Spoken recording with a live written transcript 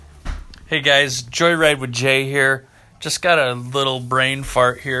Hey guys, Joyride with Jay here. Just got a little brain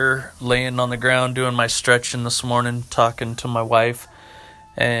fart here, laying on the ground doing my stretching this morning, talking to my wife,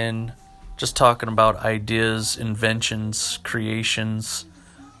 and just talking about ideas, inventions, creations,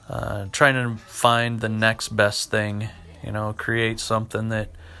 trying to find the next best thing, create something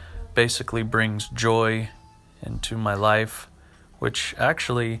that basically brings joy into my life, which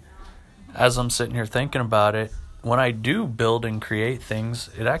actually, as I'm sitting here thinking about it, when I do build and create things,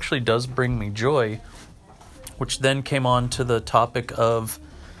 it actually does bring me joy, which then came on to the topic of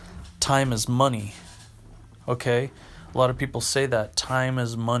time is money. Okay? A lot of people say that time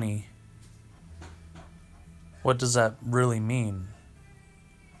is money. What does that really mean?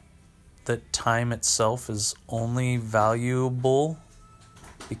 That time itself is only valuable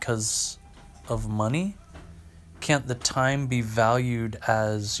because of money? Can't the time be valued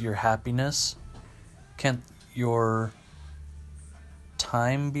as your happiness? Can't your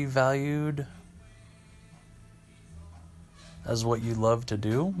time be valued as what you love to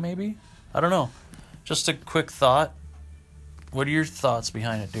do, maybe? I don't know. Just a quick thought. What are your thoughts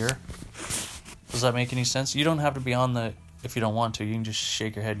behind it, dear? Does that make any sense? You don't have to be on the, if you don't want to. You can just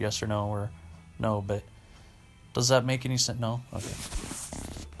shake your head yes or no or no, but does that make any sense? No? Okay.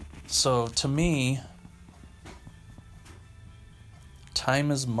 So, to me, time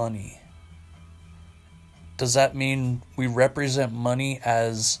is money. Does that mean we represent money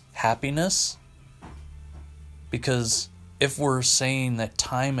as happiness? Because if we're saying that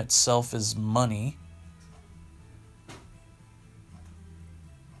time itself is money,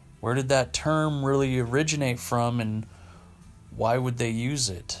 where did that term really originate from and why would they use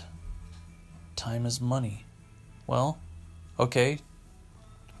it? Time is money. Well, okay.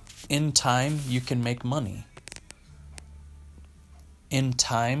 In time, you can make money. In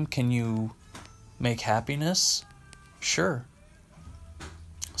time, can you make happiness? Sure.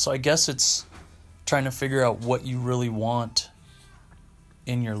 So I guess it's trying to figure out what you really want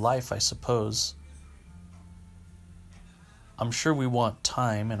in your life, I suppose. I'm sure we want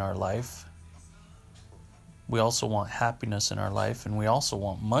time in our life. We also want happiness in our life, and we also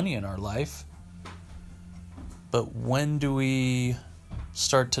want money in our life. But when do we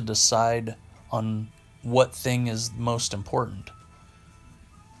start to decide on what thing is most important?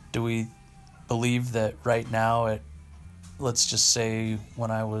 Do we believe that right now let's just say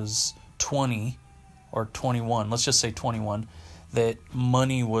when I was 20 or 21, let's just say 21, that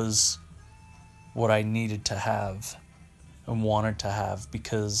money was what I needed to have and wanted to have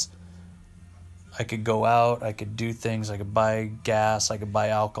because I could go out, I could do things, I could buy gas, I could buy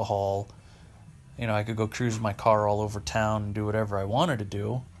alcohol, I could go cruise my car all over town and do whatever I wanted to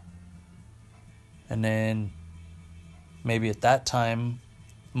do. And then maybe at that time,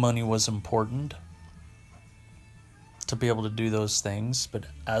 money was important to be able to do those things. But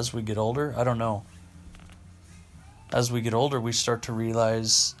as we get older, I don't know. As we get older, we start to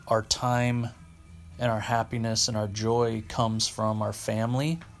realize our time and our happiness and our joy comes from our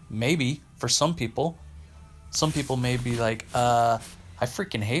family. Maybe for some people. Some people may be like, I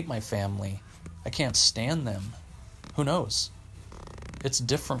freaking hate my family. I can't stand them. Who knows? It's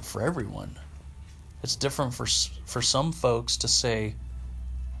different for everyone. It's different for some folks to say,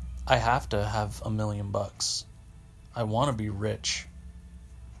 I have to have $1 million. I want to be rich.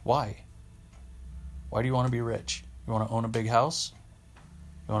 Why? Why do you want to be rich? You want to own a big house?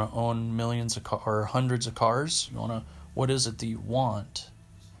 You want to own millions of or hundreds of cars? What is it that you want?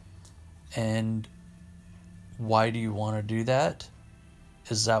 And why do you want to do that?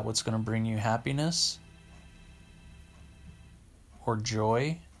 Is that what's going to bring you happiness? Or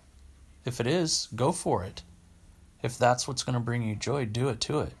joy? If it is, go for it. If that's what's going to bring you joy, do it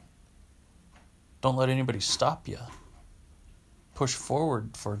to it. Don't let anybody stop you. Push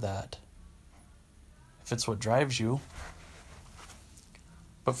forward for that. If it's what drives you.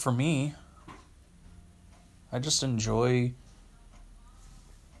 But for me, I just enjoy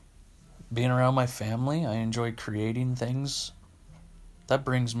being around my family. I enjoy creating things. That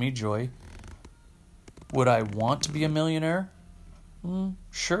brings me joy. Would I want to be a millionaire?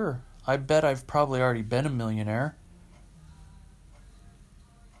 Sure. I bet I've probably already been a millionaire.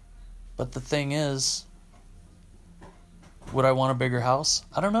 But the thing is, would I want a bigger house?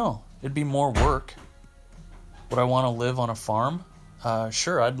 I don't know. It'd be more work. Would I want to live on a farm?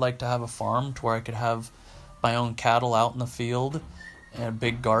 Sure, I'd like to have a farm to where I could have my own cattle out in the field and a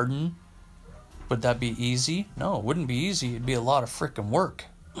big garden. Would that be easy? No, it wouldn't be easy. It'd be a lot of frickin' work.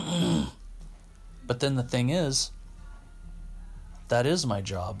 But then the thing is, that is my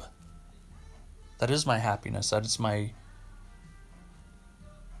job. That is my happiness. That is my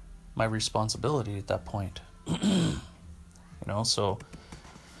responsibility at that point. So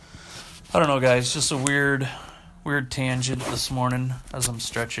I don't know, guys. Just a weird tangent this morning as I'm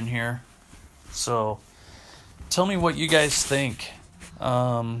stretching here. So, tell me what you guys think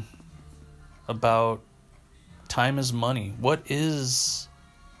about time is money. What is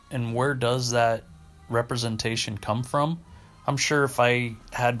and where does that representation come from? I'm sure if I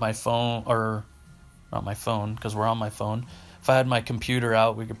had my phone, or not my phone, because we're on my phone, if I had my computer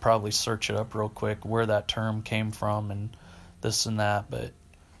out, we could probably search it up real quick where that term came from and this and that. But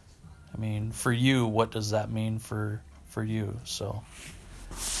I mean, for you, what does that mean for you? So, all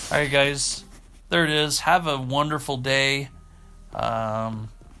right, guys, there it is. Have a wonderful day. No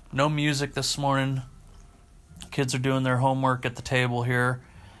music this morning. Kids are doing their homework at the table here.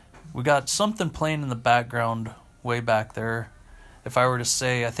 We got something playing in the background way back there. If I were to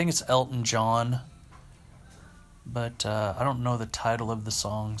say, I think it's Elton John, but I don't know the title of the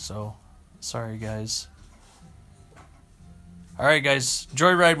song, so sorry, guys. All right, guys,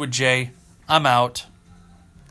 Joyride with Jay. I'm out.